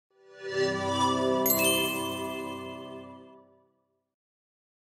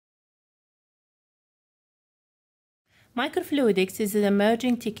Microfluidics is an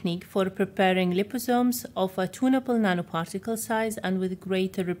emerging technique for preparing liposomes of a tunable nanoparticle size and with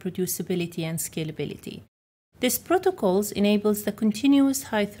greater reproducibility and scalability. This protocol enables the continuous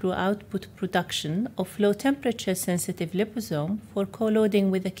high-through output production of low-temperature sensitive liposome for co-loading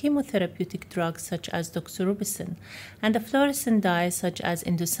with a chemotherapeutic drug such as doxorubicin and a fluorescent dye such as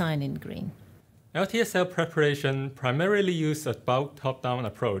indocyanine green. LTSL preparation primarily uses a bulk top-down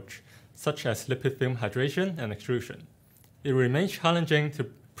approach, such as lipid film hydration and extrusion. It remains challenging to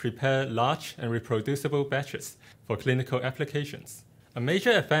prepare large and reproducible batches for clinical applications. A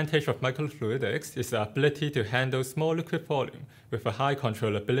major advantage of microfluidics is the ability to handle small liquid volume with a high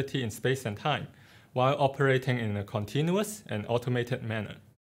controllability in space and time, while operating in a continuous and automated manner.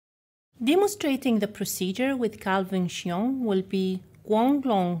 Demonstrating the procedure with Calvin Cheung will be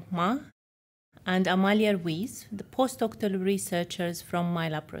Guanglong and Amalia Ruiz, the postdoctoral researchers from my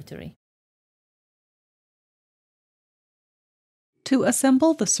laboratory. To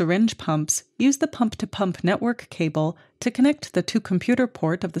assemble the syringe pumps, use the pump-to-pump network cable to connect the 2 computer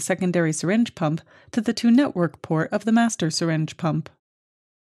port of the secondary syringe pump to the 2 network port of the master syringe pump.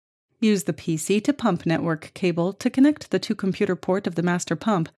 Use the PC-to-pump network cable to connect the 2 computer port of the master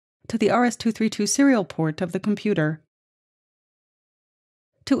pump to the RS-232 serial port of the computer.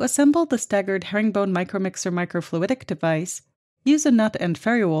 To assemble the staggered herringbone micromixer microfluidic device, use a nut and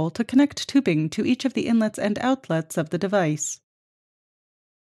ferrule to connect tubing to each of the inlets and outlets of the device.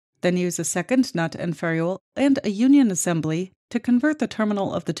 Then use a second nut and ferrule and a union assembly to convert the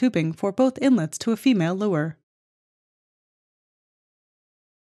terminal of the tubing for both inlets to a female lure.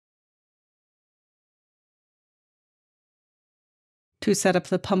 To set up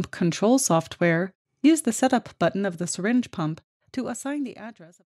the pump control software, use the Setup button of the syringe pump to assign the address of